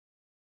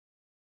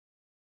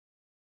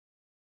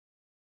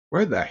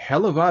Where the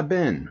hell have I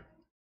been?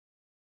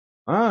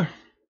 Uh,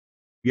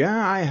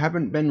 yeah, I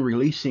haven't been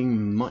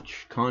releasing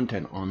much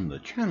content on the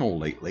channel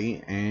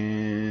lately,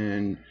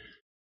 and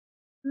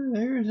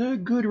there's a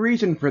good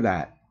reason for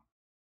that.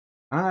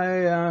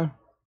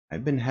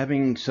 I've been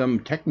having some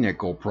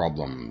technical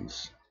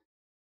problems.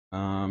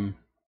 Um,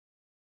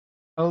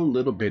 a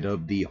little bit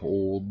of the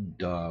whole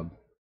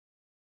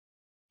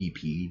EP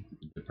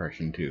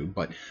depression too,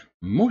 but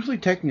mostly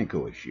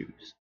technical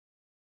issues.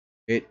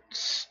 It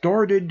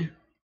started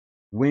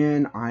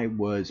when I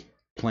was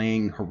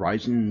playing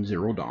Horizon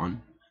Zero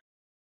Dawn,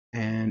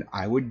 and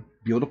I would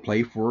be able to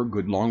play for a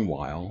good long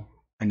while,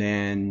 and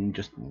then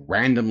just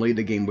randomly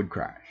the game would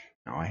crash.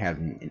 Now I have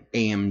an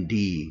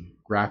AMD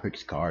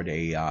graphics card,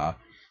 a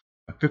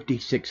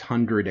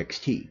 5600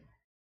 XT,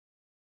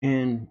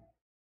 and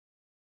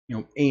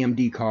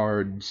AMD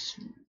cards,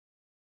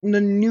 the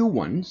new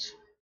ones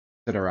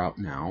that are out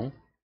now,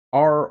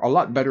 are a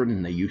lot better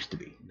than they used to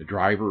be. The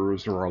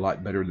drivers are a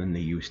lot better than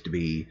they used to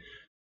be.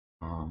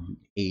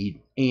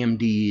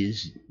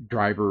 AMD's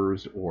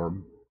drivers, or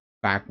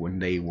back when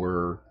they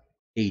were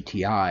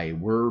ATI,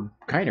 were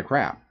kind of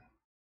crap,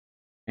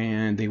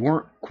 and they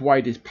weren't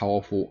quite as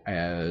powerful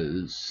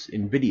as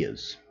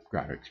Nvidia's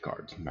graphics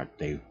cards. In fact,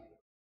 they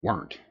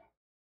weren't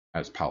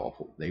as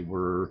powerful. They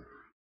were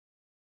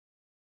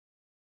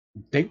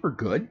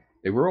good.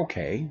 They were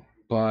okay,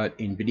 but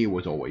Nvidia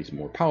was always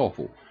more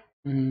powerful.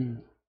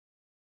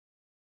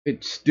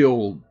 It's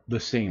still the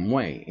same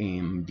way.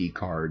 AMD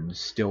cards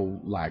still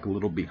lag a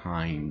little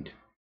behind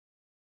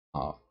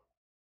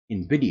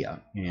Nvidia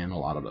in a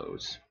lot of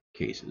those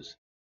cases.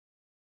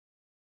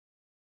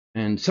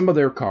 And some of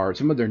their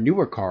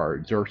newer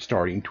cards are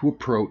starting to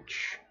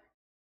approach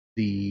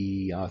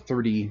the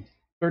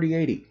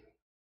 3080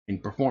 in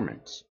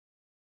performance.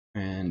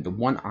 And the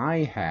one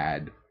I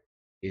had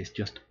is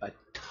just a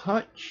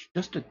touch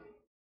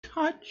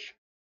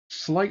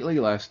slightly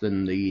less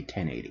than the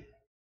 1080.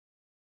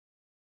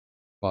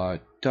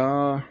 But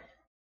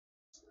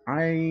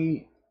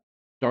I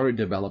started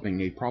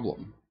developing a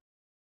problem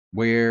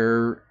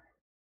where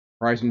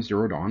Horizon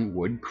Zero Dawn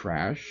would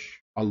crash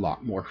a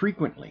lot more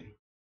frequently.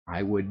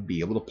 I would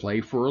be able to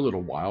play for a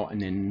little while,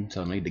 and then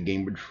suddenly the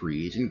game would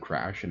freeze and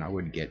crash, and I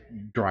would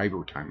get driver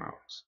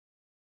timeouts.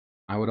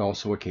 I would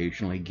also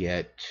occasionally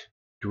get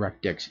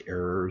DirectX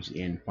errors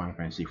in Final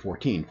Fantasy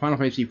XIV. Final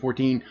Fantasy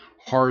XIV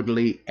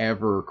hardly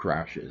ever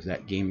crashes.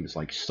 That game is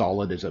like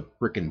solid as a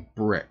frickin'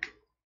 brick,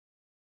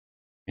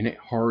 and it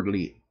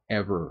hardly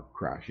ever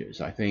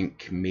crashes. I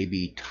think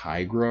maybe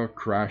Tygra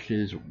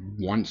crashes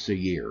once a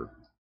year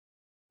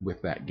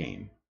with that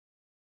game.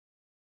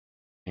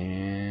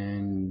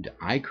 And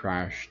I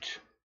crashed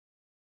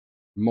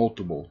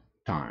multiple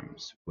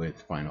times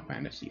with Final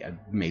Fantasy.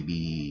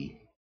 Maybe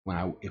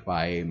if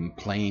I'm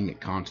playing it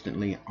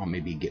constantly, I'll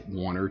maybe get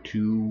one or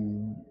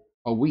two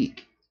a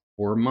week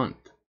or a month.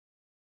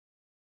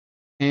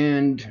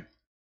 And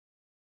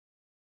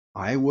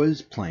I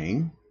was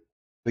playing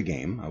the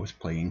game. I was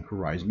playing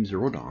Horizon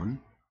Zero Dawn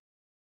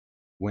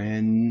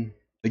when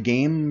the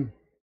game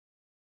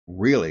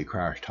really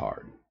crashed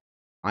hard.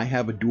 I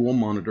have a dual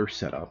monitor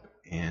setup,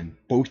 and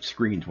both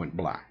screens went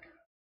black.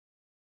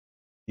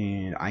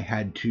 And I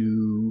had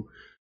to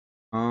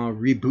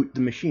reboot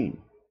the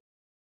machine.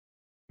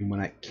 And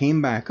when I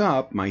came back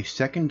up, my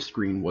second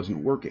screen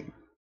wasn't working.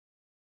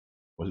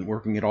 Wasn't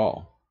working at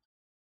all.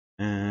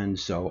 And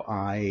so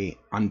I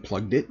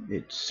unplugged it.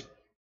 It's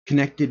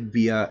connected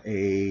via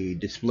a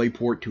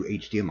DisplayPort to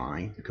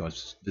HDMI,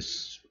 because this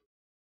is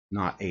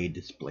not a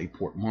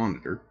DisplayPort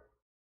monitor.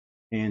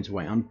 And so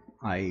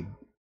I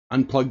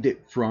unplugged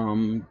it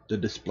from the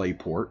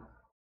DisplayPort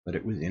that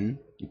it was in,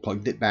 and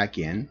plugged it back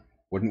in.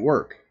 Wouldn't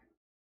work.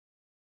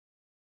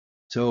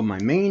 So my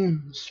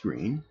main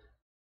screen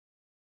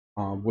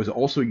was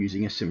also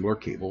using a similar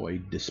cable, a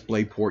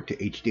DisplayPort to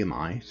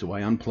HDMI. So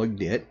I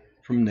unplugged it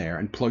from there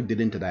and plugged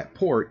it into that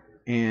port,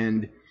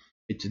 and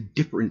it's a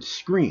different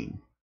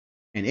screen.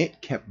 And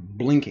it kept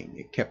blinking.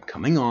 It kept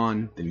coming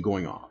on, then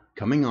going off.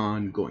 Coming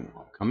on, going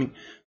off.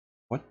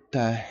 What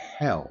the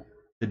hell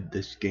did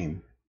this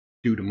game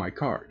do to my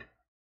card?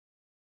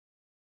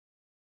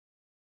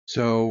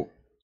 So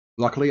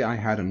luckily I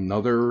had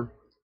another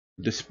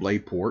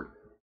DisplayPort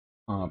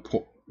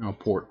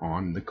port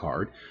on the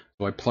card.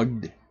 So I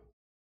plugged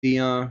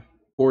the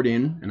port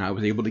in, and I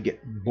was able to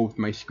get both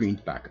my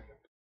screens back up.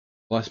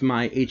 Plus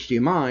my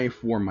HDMI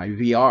for my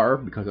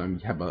VR, because I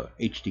have a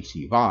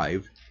HTC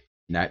Vive,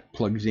 and that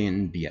plugs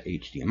in via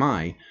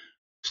HDMI,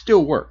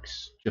 still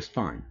works just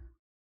fine.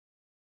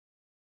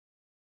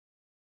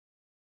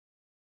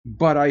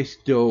 But I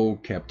still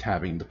kept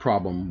having the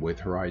problem with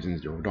Horizon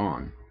Zero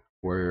Dawn,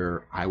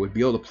 where I would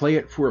be able to play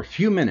it for a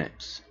few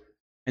minutes,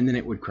 and then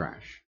it would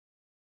crash.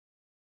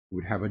 It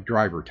would have a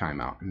driver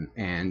timeout,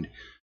 and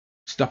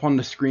stuff on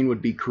the screen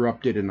would be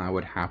corrupted, and I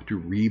would have to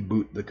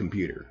reboot the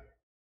computer.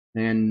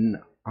 And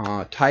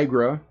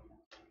Tygra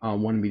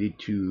wanted me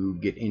to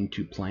get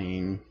into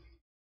playing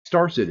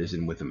Star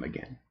Citizen with him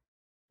again.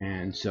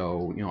 And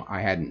so,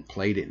 I hadn't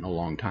played it in a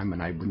long time,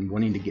 and I've been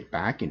wanting to get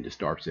back into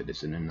Star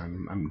Citizen, and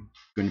I'm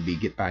going to be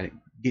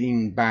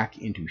getting back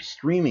into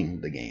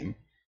streaming the game.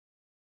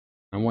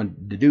 I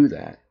wanted to do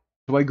that.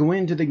 So I go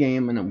into the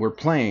game, and we're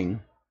playing,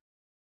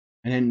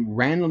 and then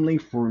randomly,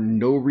 for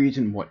no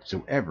reason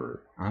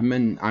whatsoever, I'm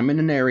in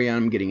an area, and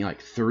I'm getting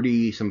like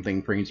 30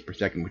 something frames per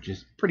second, which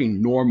is pretty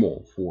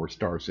normal for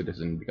Star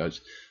Citizen because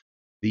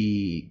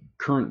the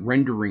current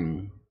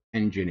rendering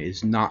engine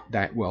is not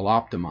that well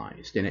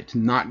optimized, and it's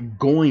not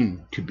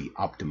going to be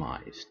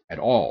optimized at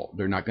all.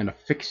 They're not going to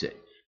fix it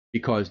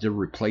because they're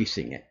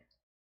replacing it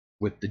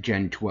with the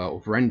Gen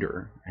 12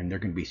 render, and they're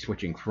going to be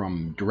switching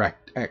from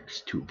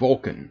DirectX to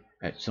Vulkan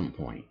at some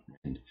point.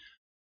 And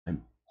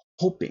I'm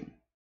hoping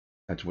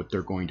that's what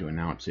they're going to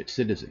announce at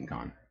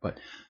CitizenCon. But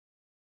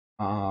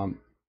I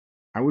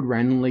would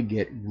randomly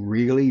get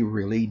really,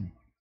 really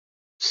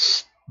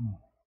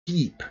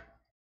steep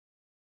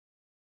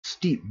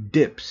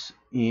dips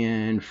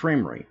in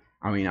frame rate.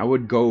 I mean, I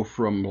would go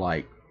from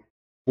like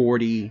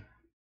 40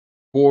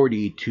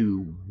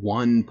 to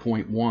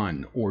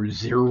 1.1 or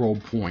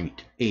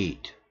 0.8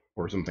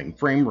 or something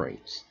frame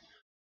rates.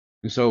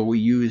 And so we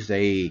used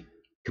a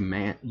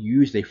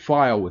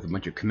file with a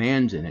bunch of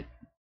commands in it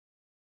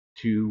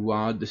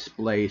to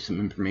display some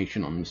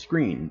information on the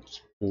screen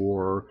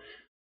for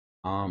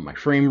my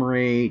frame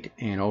rate,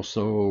 and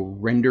also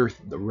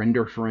the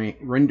render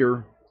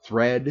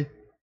thread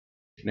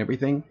and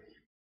everything.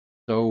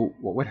 So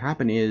what would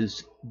happen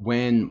is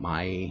when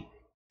my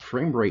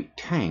frame rate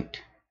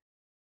tanked,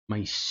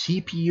 my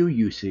CPU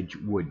usage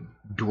would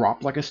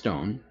drop like a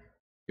stone.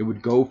 It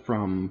would go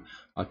from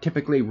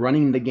typically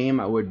running the game,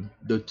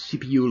 the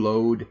CPU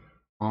load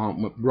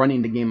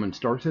running the game on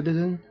Star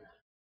Citizen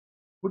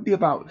would be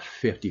about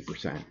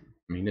 50%. I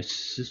mean,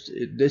 this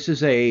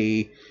is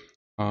a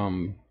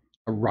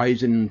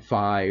Ryzen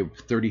 5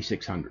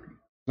 3600.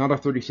 Not a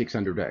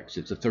 3600X,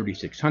 it's a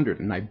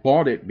 3600, and I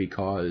bought it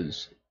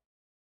because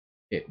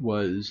it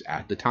was,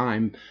 at the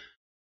time,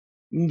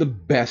 the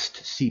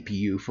best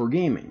CPU for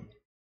gaming.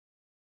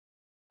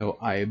 So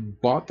I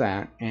bought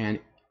that, and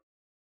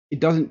it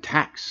doesn't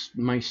tax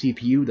my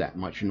CPU that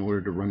much in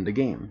order to run the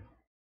game.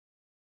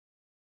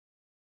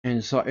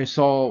 And so I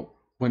saw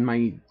when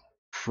my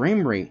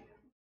frame rate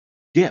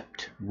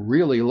dipped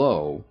really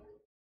low,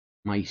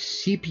 my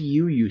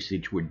CPU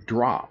usage would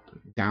drop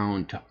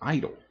down to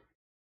idle.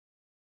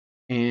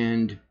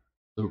 And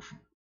the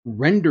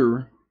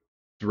render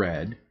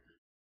thread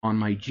on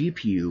my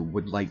GPU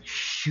would like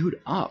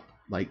shoot up.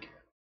 Like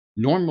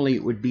normally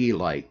it would be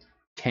like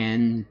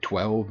 10,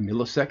 12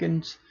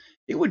 milliseconds.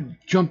 It would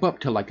jump up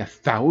to like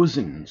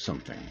 1,000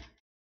 something.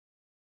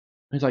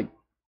 It's like,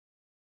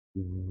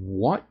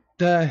 what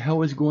the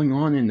hell is going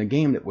on in the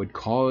game that would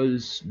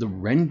cause the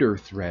render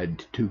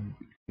thread to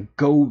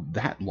go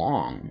that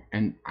long?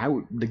 And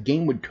the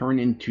game would turn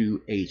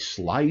into a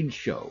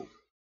slideshow,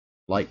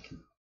 like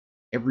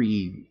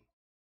every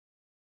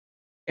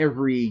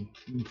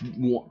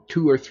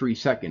 2 or 3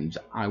 seconds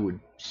I would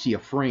see a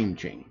frame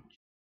change.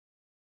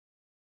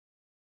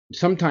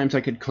 Sometimes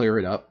I could clear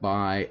it up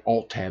by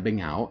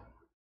alt-tabbing out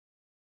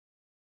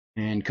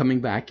and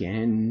coming back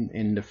in,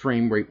 and the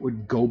frame rate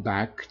would go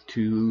back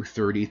to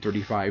 30,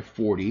 35,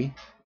 40,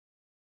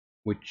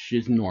 which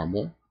is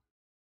normal.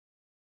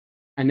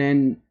 And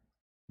then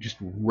just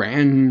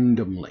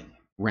randomly,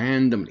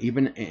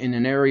 even in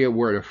an area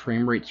where the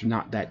frame rate's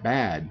not that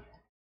bad,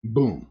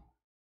 boom,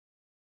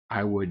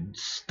 I would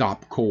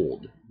stop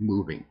cold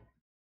moving,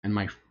 and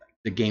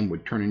the game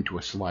would turn into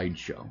a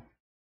slideshow.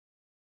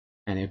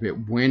 And if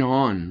it went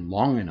on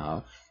long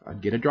enough,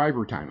 I'd get a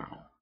driver timeout.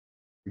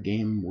 The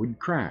game would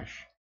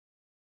crash.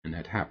 And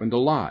that happened a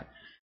lot.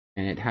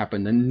 And it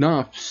happened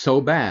enough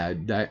so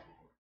bad that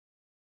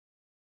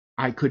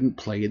I couldn't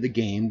play the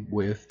game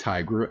with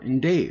Tygra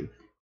and Dave.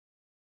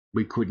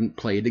 We couldn't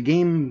play the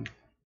game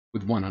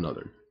with one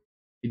another.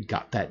 It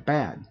got that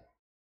bad.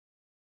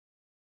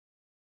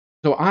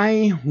 So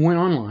I went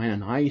online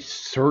and I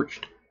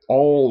searched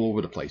all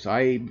over the place.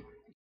 I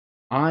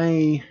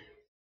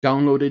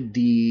downloaded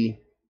the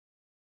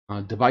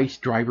device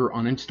driver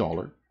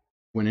uninstaller,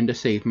 went into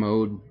safe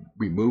mode,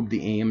 removed the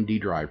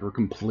AMD driver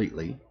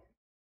completely,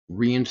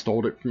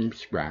 reinstalled it from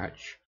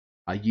scratch.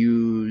 I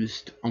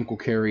used Uncle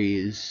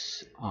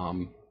Carey's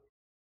AMD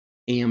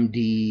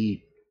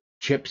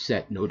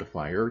chipset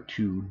notifier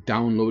to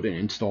download and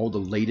install the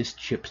latest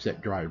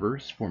chipset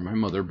drivers for my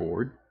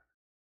motherboard.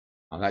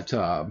 It's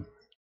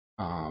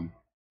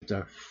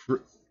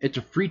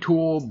a free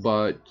tool,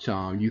 but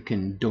you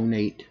can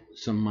donate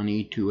some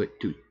money to it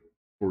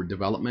for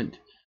development.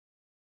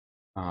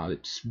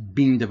 It's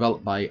being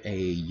developed by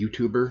a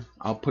YouTuber.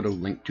 I'll put a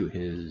link to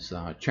his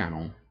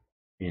channel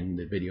in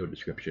the video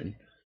description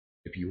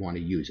if you want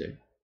to use it.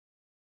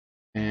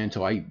 And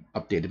so I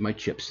updated my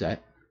chipset,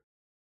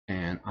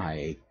 and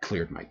I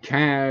cleared my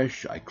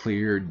cache, I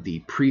cleared the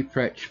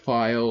prefetch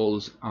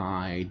files,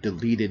 I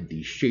deleted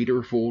the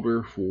shader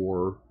folder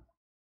for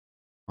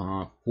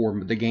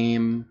the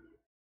game.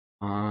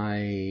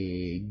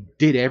 I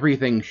did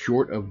everything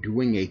short of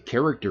doing a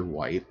character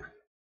wipe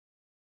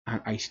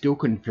I still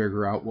couldn't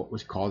figure out what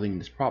was causing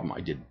this problem.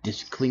 I did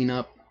disk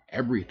cleanup,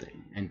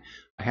 everything, and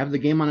I have the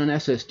game on an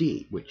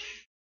SSD,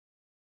 which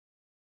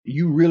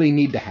you really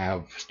need to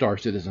have Star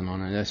Citizen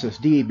on an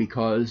SSD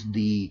because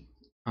the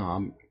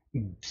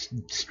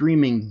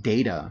streaming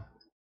data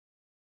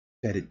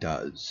that it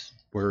does,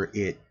 where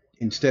it,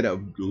 instead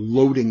of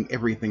loading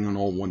everything on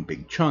all one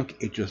big chunk,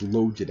 it just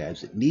loads it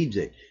as it needs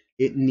it.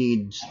 It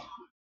needs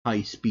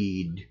high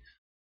speed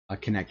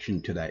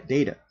connection to that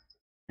data.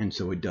 And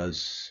so it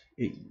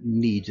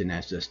needs an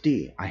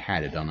SSD. I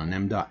had it on an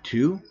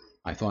M.2.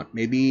 I thought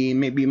maybe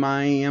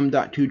my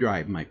M.2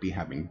 drive might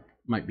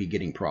be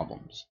getting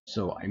problems.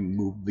 So I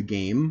moved the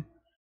game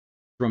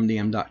from the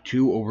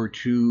M.2 over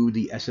to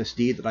the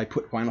SSD that I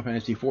put Final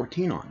Fantasy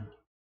XIV on.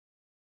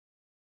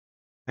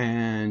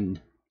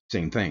 And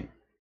same thing,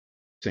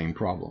 same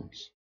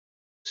problems.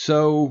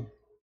 So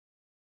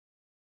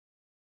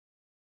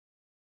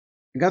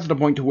I got to the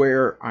point to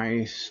where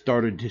I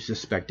started to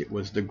suspect it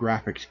was the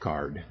graphics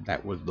card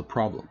that was the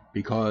problem.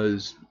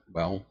 Because,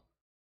 well,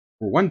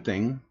 for one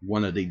thing,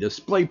 one of the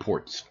display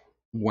ports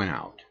went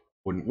out,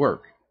 wouldn't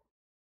work.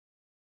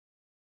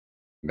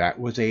 That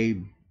was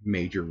a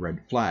major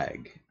red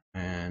flag,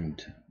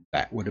 and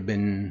that would have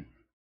been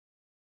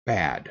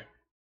bad. In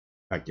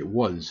fact, it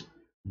was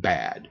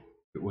bad.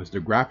 It was the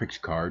graphics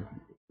card.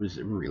 It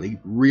was really,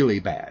 really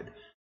bad,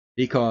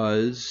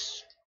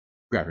 because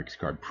graphics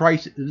card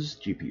prices,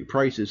 GPU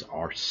prices,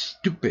 are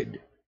stupid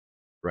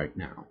right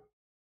now.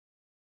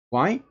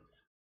 Why?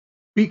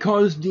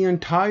 Because the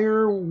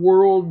entire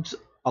world's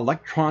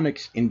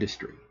electronics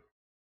industry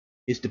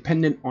is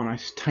dependent on a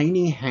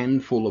tiny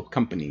handful of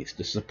companies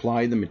to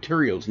supply the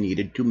materials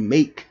needed to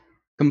make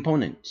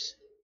components.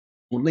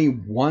 Only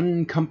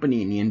one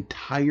company in the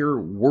entire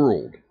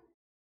world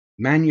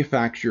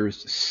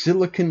manufactures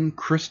silicon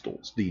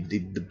crystals, the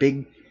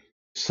big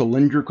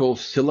cylindrical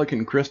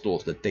silicon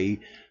crystals that they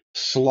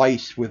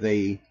slice with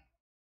a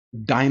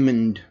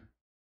diamond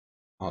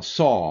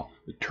saw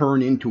to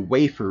turn into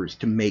wafers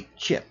to make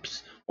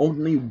chips.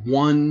 Only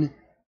one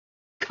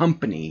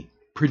company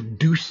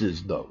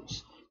produces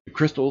those. The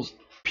crystals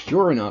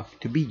pure enough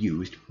to be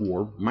used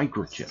for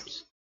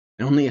microchips.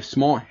 And only a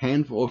small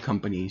handful of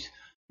companies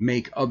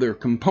make other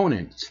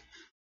components.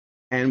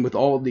 And with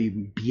all the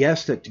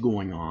BS that's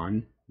going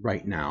on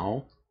right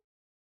now,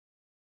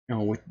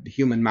 with the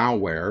human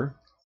malware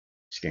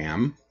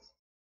scam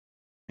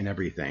and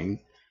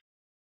everything,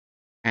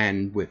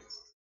 and with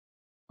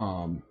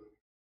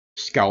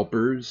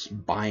scalpers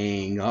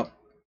buying up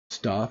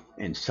stuff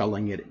and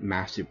selling it at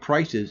massive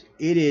prices,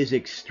 it is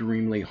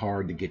extremely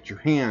hard to get your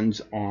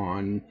hands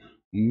on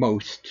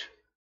most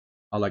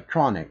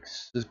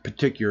electronics,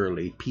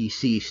 particularly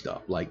PC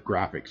stuff like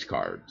graphics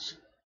cards,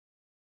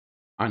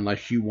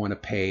 unless you want to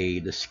pay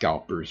the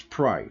scalper's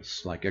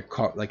price, like a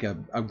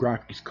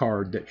graphics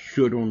card that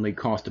should only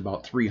cost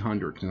about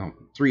 $300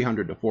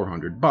 to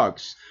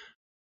 $400,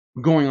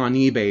 going on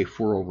eBay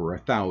for over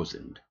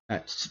 $1,000.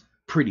 That's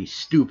pretty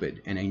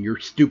stupid, and then you're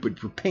stupid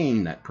for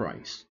paying that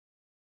price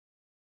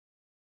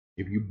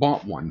if you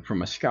bought one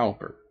from a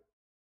scalper.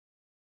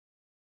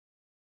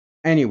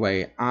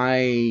 Anyway,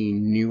 I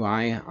knew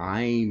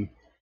I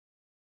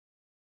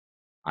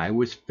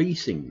was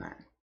facing that,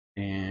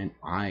 and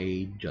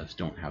I just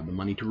don't have the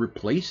money to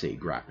replace a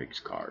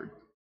graphics card.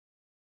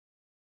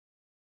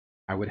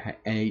 I would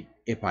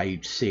if I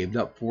saved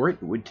up for it,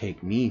 it would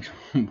take me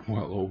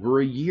well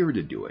over a year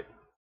to do it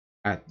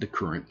at the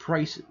current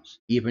prices.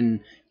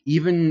 Even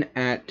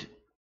at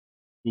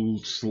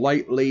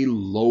slightly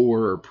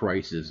lower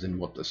prices than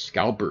what the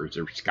scalpers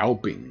are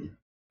scalping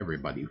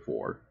everybody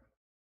for,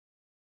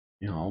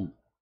 it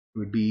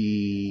would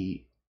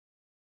be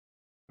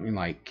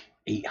like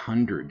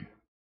 $800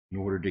 in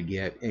order to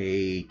get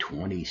a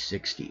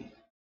 2060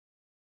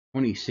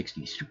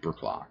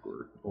 superclock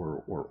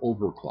or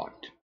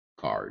overclocked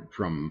card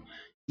from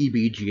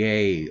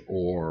EBGA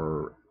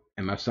or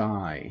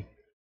MSI.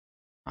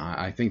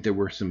 I think there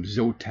were some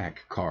Zotac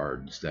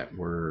cards that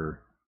were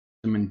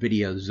some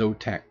NVIDIA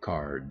Zotac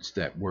cards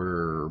that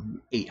were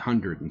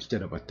 800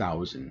 instead of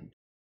 1,000.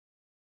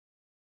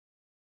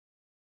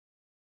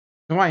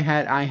 So I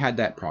had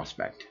that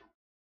prospect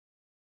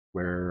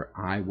where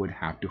I would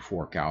have to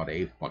fork out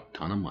a fuck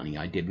ton of money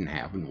I didn't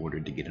have in order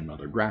to get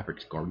another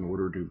graphics card in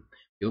order to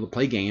be able to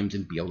play games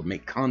and be able to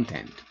make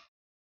content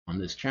on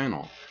this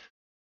channel.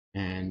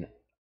 And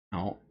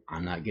no,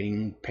 I'm not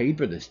getting paid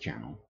for this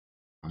channel.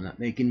 I'm not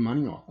making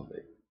money off of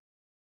it.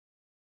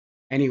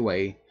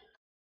 Anyway,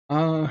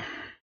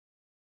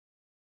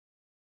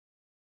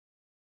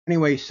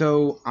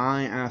 so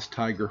I asked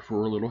Tygra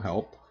for a little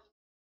help.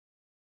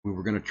 We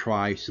were going to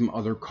try some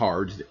other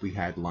cards that we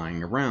had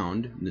lying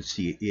around to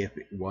see if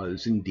it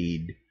was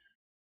indeed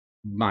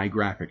my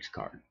graphics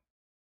card.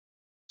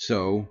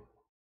 So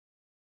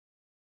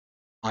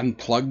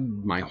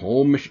unplugged my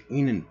whole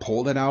machine and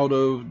pulled it out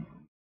of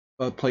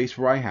a place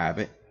where I have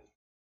it,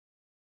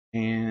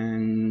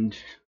 and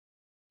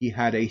he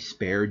had a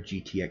spare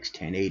GTX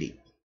 1080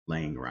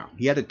 laying around.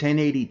 He had a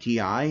 1080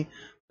 Ti,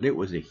 but it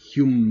was a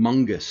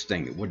humongous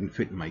thing. It wouldn't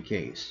fit in my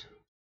case.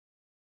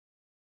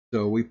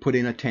 So we put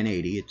in a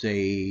 1080. It's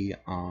a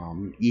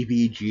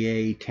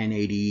EVGA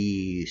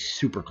 1080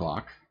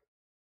 superclock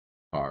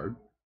card.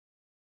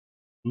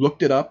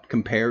 Looked it up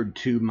compared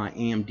to my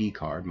AMD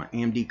card. My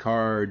AMD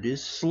card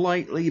is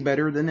slightly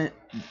better than it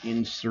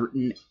in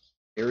certain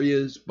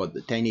areas, but the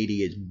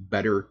 1080 is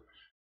better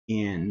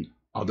in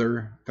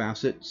other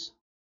facets.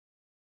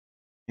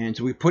 And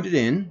so we put it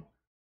in,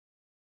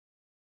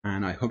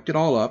 and I hooked it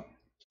all up,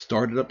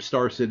 started up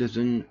Star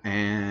Citizen,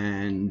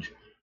 and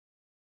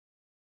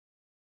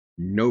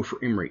no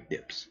frame rate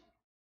dips.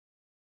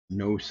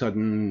 No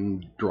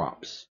sudden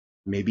drops.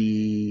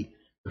 Maybe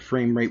the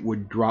frame rate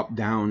would drop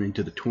down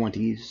into the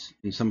 20s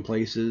in some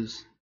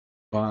places,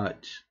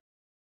 but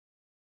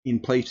in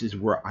places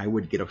where I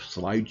would get a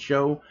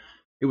slideshow,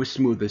 it was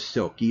smooth as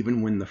silk,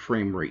 even when the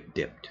frame rate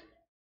dipped.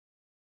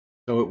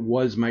 So it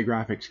was my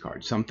graphics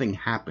card. Something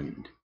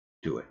happened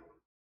to it.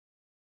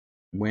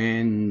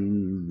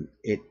 When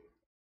it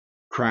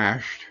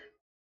crashed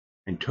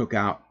and took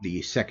out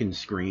the second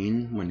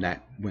screen,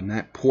 when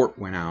that port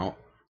went out,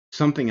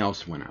 something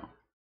else went out.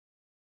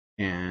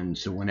 And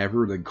so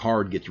whenever the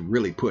card gets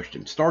really pushed,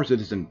 and Star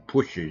Citizen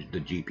pushes the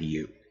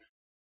GPU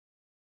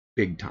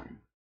big time,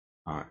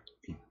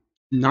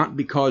 not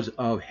because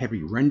of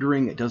heavy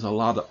rendering, it does a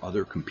lot of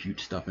other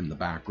compute stuff in the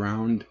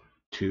background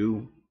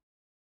too,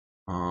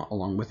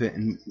 along with it,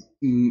 and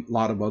a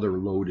lot of other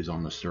load is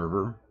on the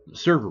server. The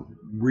server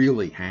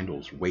really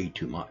handles way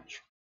too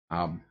much.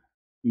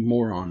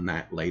 More on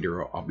that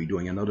later. I'll be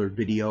doing another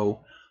video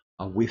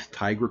with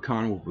Tygra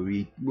Khan.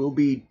 We'll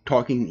be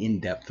talking in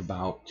depth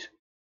about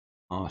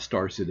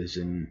Star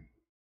Citizen,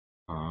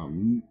 a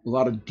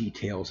lot of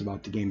details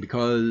about the game,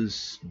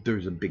 because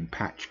there's a big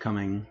patch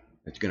coming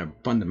that's going to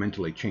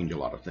fundamentally change a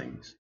lot of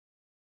things.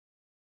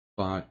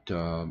 But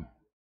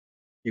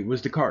it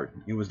was the card.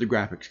 It was the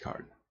graphics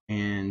card.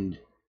 And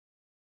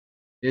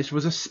this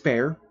was a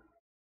spare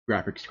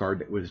graphics card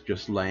that was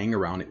just laying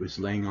around. It was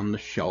laying on the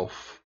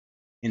shelf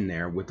in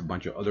there with a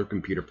bunch of other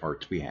computer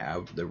parts we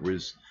have. There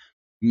was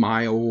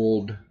my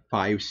old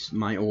RX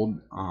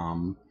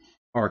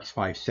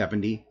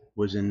 570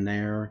 was in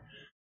there.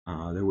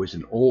 There was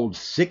an old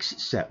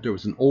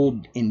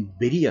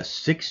NVIDIA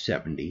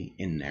 670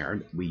 in there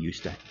that we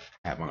used to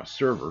have on a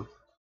server,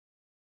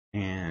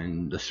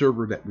 and the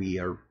server that we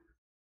are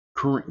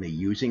currently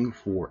using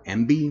for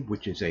MB,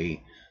 which is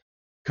a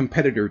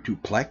competitor to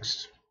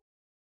Plex,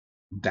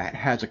 that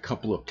has a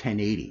couple of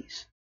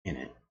 1080s in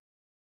it.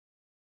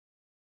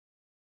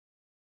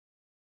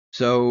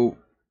 So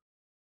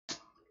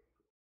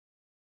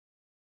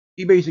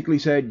he basically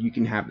said, you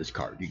can have this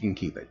card, you can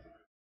keep it.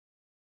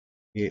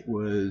 It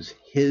was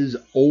his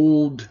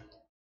old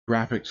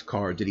graphics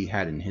card that he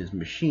had in his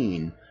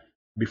machine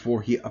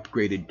before he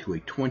upgraded to a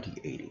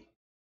 2080.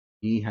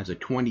 He has a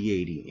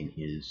 2080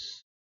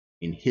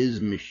 in his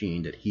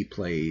machine that he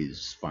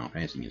plays Final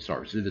Fantasy and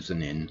Star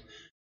Citizen in,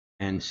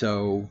 and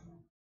so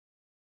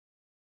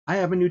I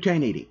have a new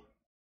 1080,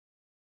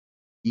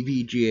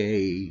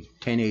 EVGA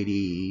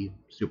 1080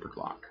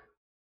 superclock,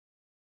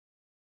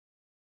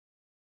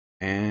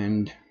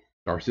 and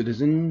Star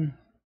Citizen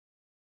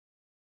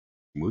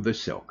smooth as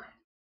silk.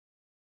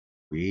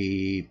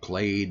 We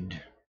played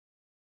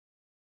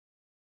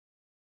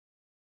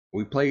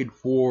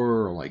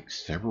for like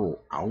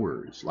several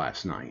hours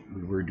last night.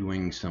 We were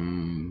doing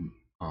some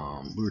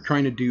we were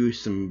trying to do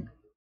some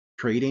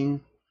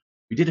trading.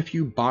 We did a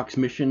few box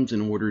missions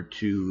in order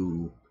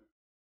to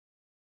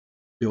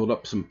build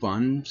up some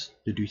funds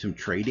to do some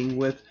trading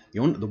with.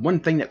 The one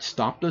thing that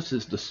stopped us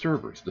is the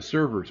servers. The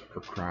servers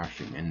are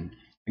crashing, and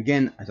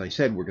again, as I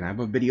said, we're gonna have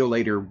a video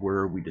later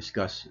where we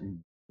discuss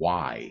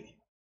why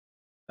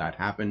that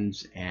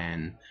happens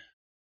and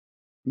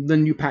the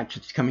new patch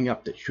that's coming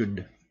up that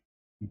should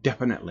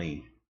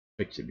definitely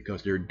fix it,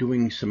 because they're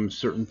doing some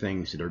certain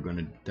things that are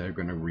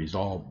gonna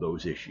resolve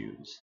those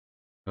issues,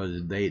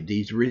 because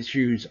these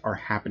issues are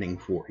happening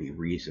for a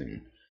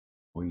reason.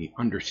 When you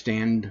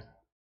understand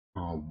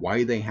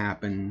why they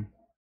happen,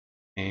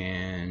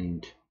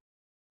 and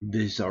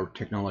these are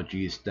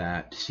technologies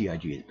that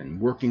CIG has been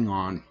working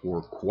on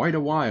for quite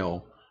a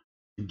while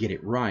to get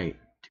it right,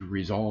 to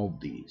resolve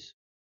these.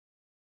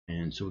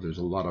 And so there's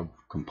a lot of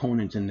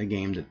components in the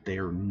game that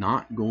they're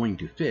not going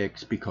to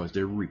fix because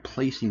they're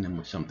replacing them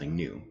with something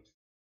new.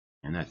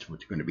 And that's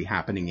what's going to be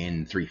happening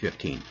in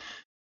 3.15.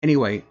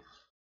 Anyway,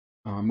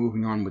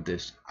 moving on with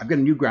this. I've got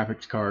a new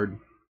graphics card.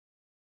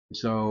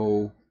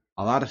 So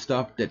a lot of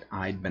stuff that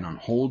I'd been on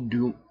hold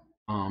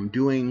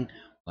doing,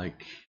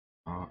 like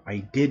I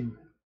did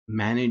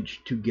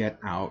manage to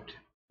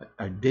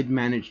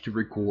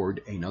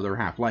record another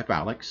Half-Life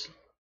Alyx.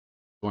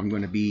 So I'm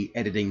going to be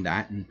editing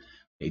that, and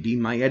maybe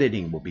my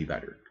editing will be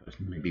better, because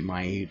maybe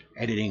my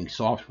editing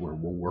software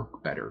will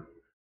work better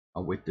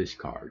with this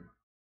card.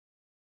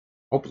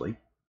 Hopefully.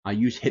 I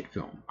use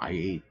HitFilm.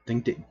 I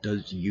think it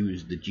does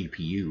use the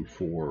GPU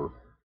for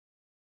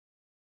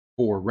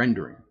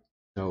rendering.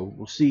 So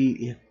we'll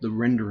see if the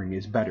rendering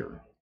is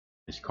better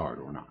this card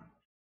or not.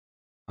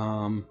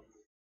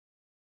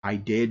 I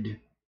did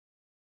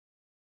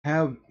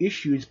have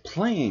issues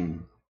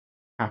playing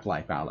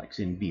Half-Life Alyx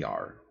in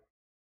VR.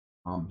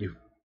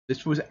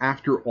 This was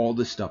after all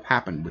this stuff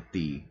happened with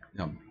the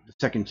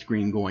second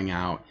screen going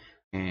out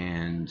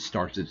and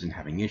Star Citizen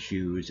having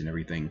issues and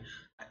everything.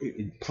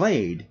 It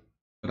played,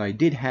 but I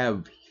did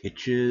have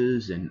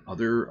hitches and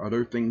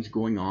other things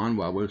going on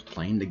while I was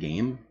playing the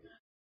game,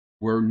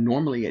 where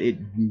normally it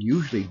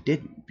usually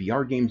didn't.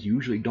 VR games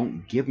usually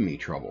don't give me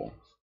trouble,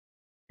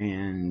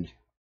 and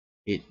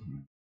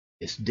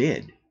this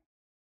did.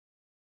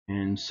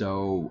 And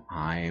so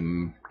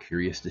I'm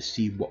curious to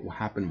see what will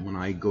happen when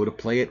I go to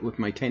play it with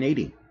my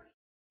 1080.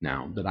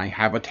 Now that I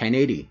have a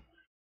 1080.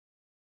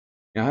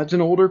 Now it's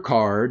an older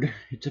card.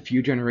 It's a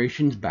few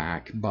generations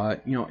back,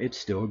 but it's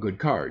still a good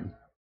card.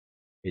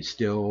 It's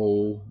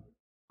still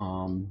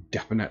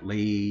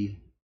definitely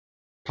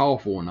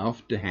powerful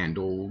enough to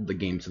handle the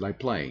games that I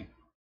play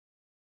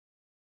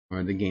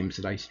or the games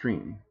that I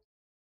stream.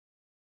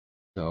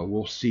 So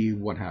we'll see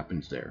what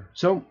happens there.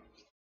 So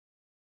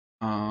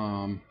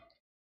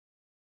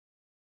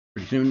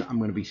pretty soon I'm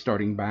going to be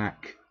starting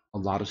back a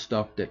lot of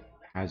stuff that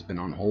has been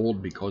on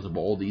hold because of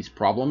all these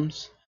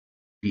problems.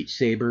 Beat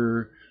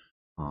Saber,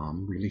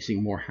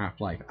 releasing more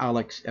Half-Life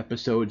Alyx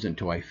episodes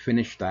until I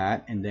finish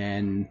that, and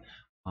then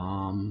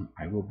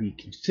I will be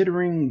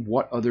considering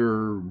what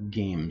other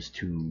games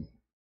to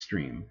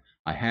stream.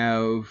 I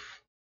have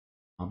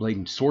Blade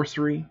and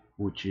Sorcery,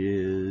 which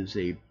is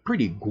a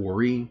pretty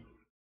gory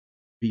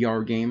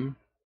VR game,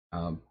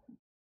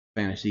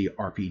 fantasy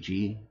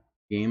RPG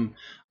game.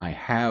 I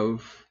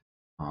have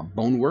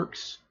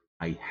Boneworks.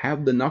 I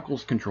have the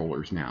Knuckles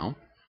controllers now.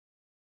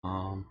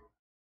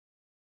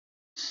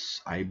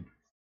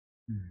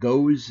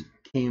 Those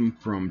came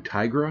from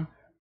Tygra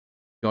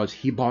because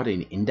he bought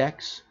an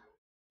Index.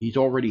 He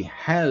already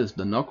has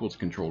the Knuckles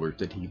controllers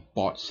that he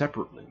bought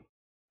separately.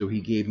 So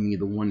he gave me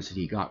the ones that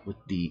he got with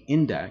the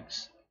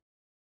Index.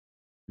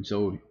 And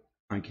so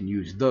I can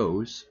use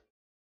those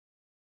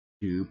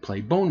to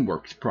play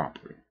Boneworks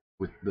properly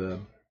with the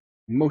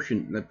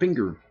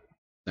finger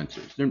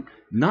sensors. They're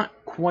not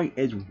quite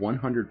as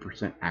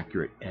 100%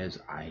 accurate as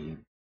I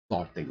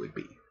thought they would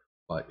be,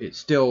 but it's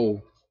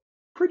still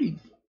pretty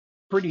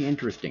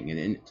interesting,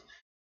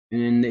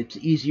 and it's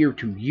easier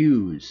to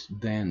use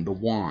than the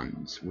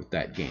wands with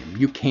that game.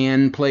 You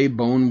can play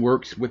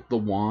Boneworks with the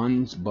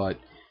wands, but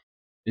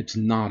it's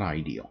not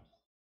ideal.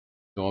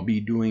 So I'll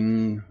be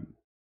doing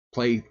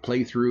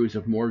playthroughs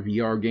of more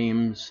VR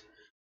games.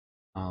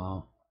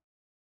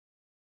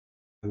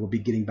 I will be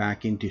getting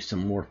back into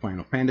some more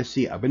Final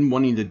Fantasy. I've been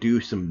wanting to do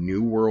some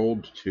New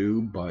World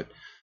too, but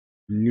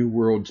New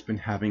World's been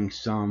having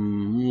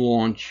some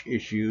launch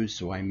issues,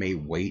 so I may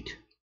wait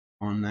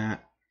on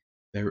that.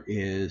 There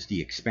is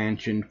the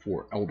expansion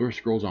for Elder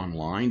Scrolls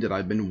Online that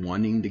I've been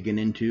wanting to get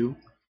into.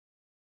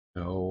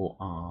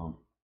 So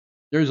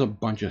there's a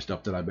bunch of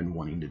stuff that I've been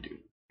wanting to do.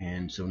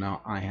 And so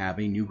now I have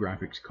a new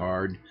graphics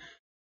card,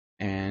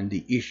 and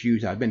the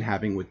issues I've been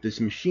having with this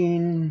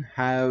machine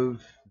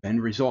have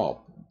been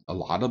resolved. A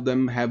lot of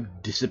them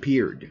have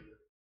disappeared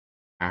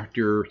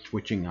after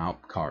switching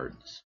out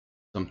cards.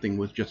 Something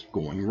was just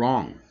going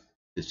wrong.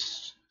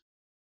 This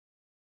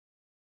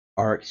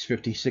RX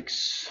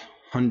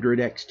 5600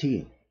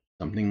 XT.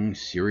 Something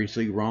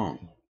seriously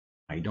wrong.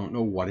 I don't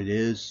know what it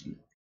is.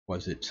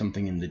 Was it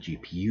something in the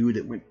GPU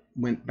that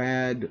went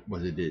bad?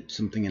 Was it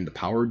something in the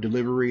power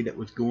delivery that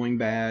was going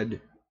bad?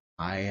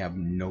 I have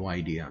no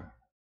idea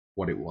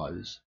what it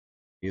was.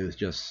 It was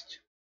just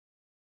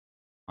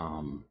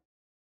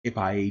if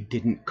I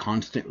didn't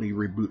constantly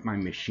reboot my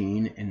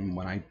machine, and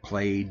when I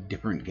played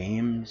different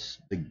games,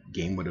 the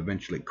game would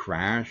eventually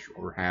crash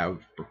or have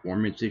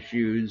performance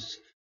issues,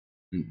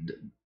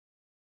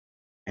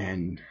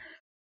 and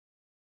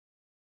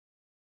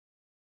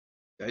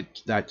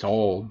that's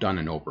all done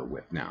and over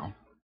with now.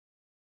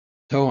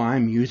 So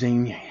I'm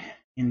using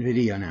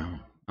NVIDIA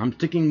now. I'm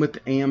sticking with the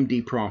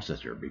AMD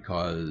processor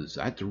because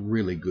that's a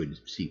really good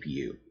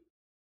CPU.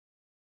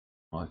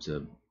 Well, it's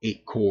a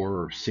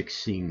 8-core,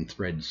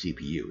 16-thread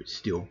CPU. It's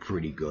still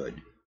pretty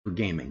good for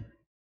gaming.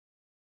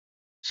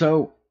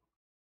 So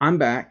I'm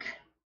back,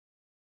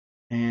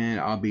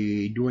 and I'll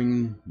be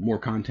doing more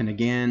content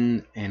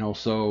again. And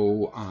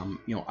also,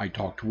 I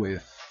talked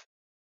with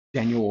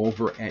Daniel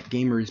over at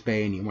Gamers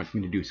Bay, and he wants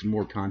me to do some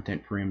more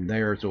content for him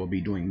there. So I'll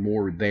be doing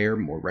more there,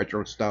 more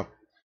retro stuff.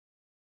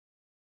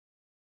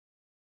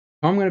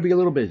 So I'm going to be a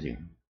little busy.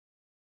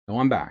 So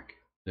I'm back.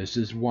 This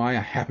is why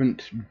I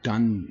haven't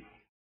done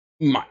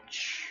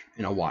much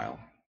in a while,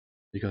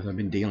 because I've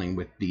been dealing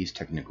with these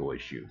technical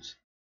issues.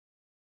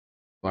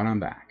 But I'm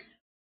back.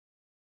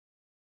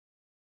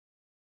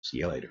 See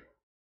you later.